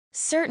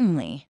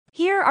Certainly.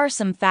 Here are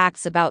some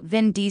facts about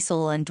Vin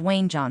Diesel and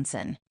Dwayne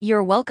Johnson.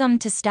 You're welcome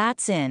to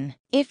Stats In.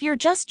 If you're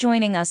just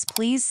joining us,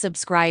 please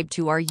subscribe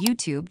to our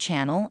YouTube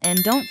channel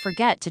and don't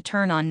forget to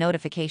turn on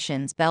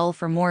notifications bell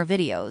for more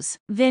videos.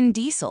 Vin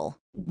Diesel.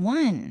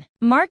 1.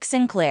 Mark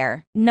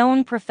Sinclair,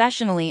 known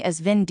professionally as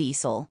Vin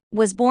Diesel,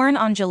 was born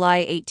on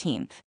July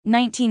 18,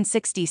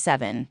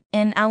 1967,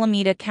 in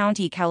Alameda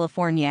County,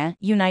 California,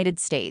 United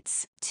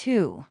States.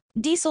 2.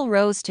 Diesel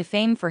rose to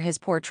fame for his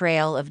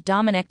portrayal of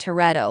Dominic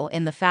Toretto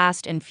in the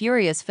Fast and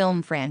Furious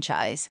film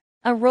franchise,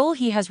 a role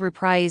he has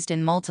reprised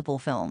in multiple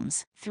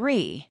films.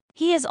 3.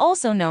 He is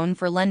also known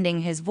for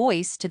lending his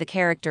voice to the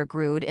character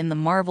Groot in the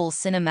Marvel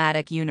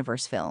Cinematic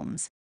Universe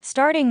films,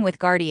 starting with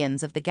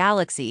Guardians of the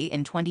Galaxy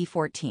in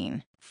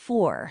 2014.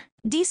 4.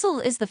 Diesel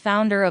is the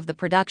founder of the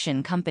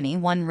production company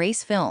One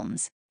Race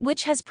Films,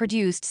 which has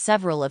produced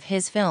several of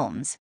his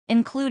films,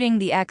 including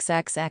the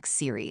XXX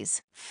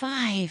series.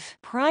 5.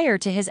 Prior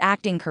to his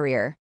acting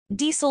career,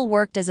 Diesel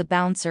worked as a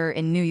bouncer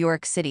in New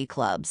York City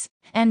clubs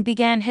and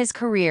began his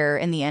career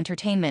in the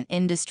entertainment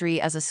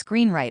industry as a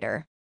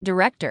screenwriter,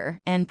 director,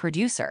 and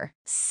producer.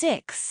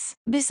 6.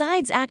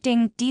 Besides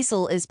acting,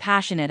 Diesel is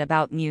passionate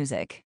about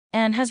music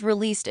and has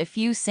released a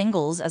few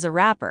singles as a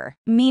rapper.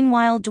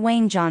 Meanwhile,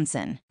 Dwayne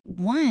Johnson.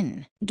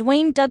 1.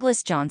 Dwayne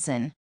Douglas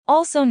Johnson,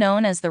 also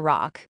known as The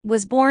Rock,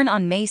 was born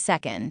on May 2,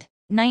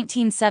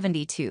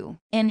 1972,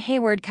 in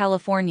Hayward,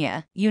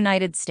 California,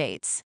 United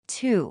States.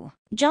 2.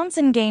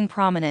 Johnson gained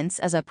prominence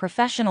as a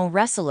professional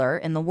wrestler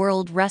in the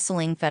World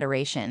Wrestling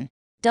Federation,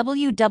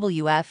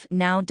 WWF,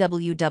 now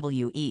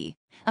WWE,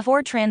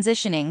 before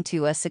transitioning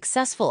to a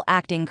successful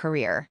acting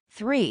career.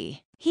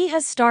 3. He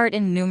has starred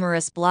in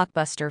numerous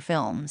blockbuster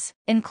films,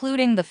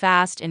 including the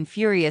Fast and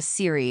Furious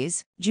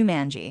series,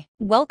 Jumanji,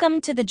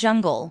 Welcome to the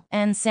Jungle,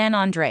 and San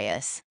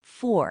Andreas.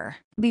 4.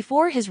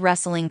 Before his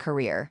wrestling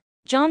career,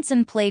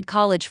 Johnson played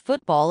college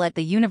football at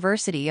the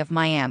University of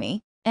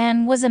Miami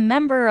and was a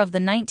member of the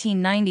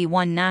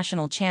 1991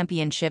 national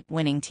championship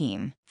winning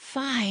team.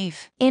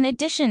 5. In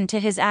addition to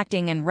his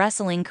acting and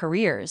wrestling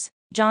careers,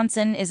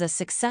 Johnson is a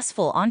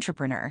successful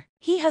entrepreneur.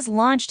 He has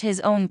launched his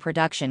own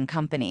production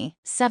company,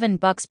 7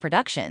 Bucks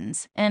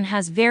Productions, and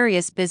has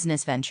various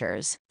business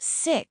ventures.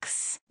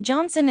 6.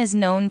 Johnson is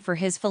known for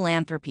his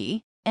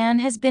philanthropy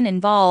and has been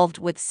involved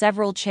with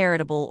several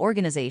charitable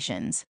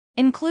organizations,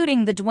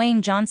 including the Dwayne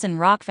Johnson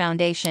Rock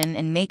Foundation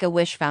and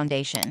Make-A-Wish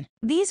Foundation.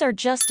 These are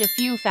just a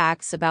few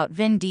facts about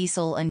Vin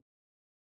Diesel and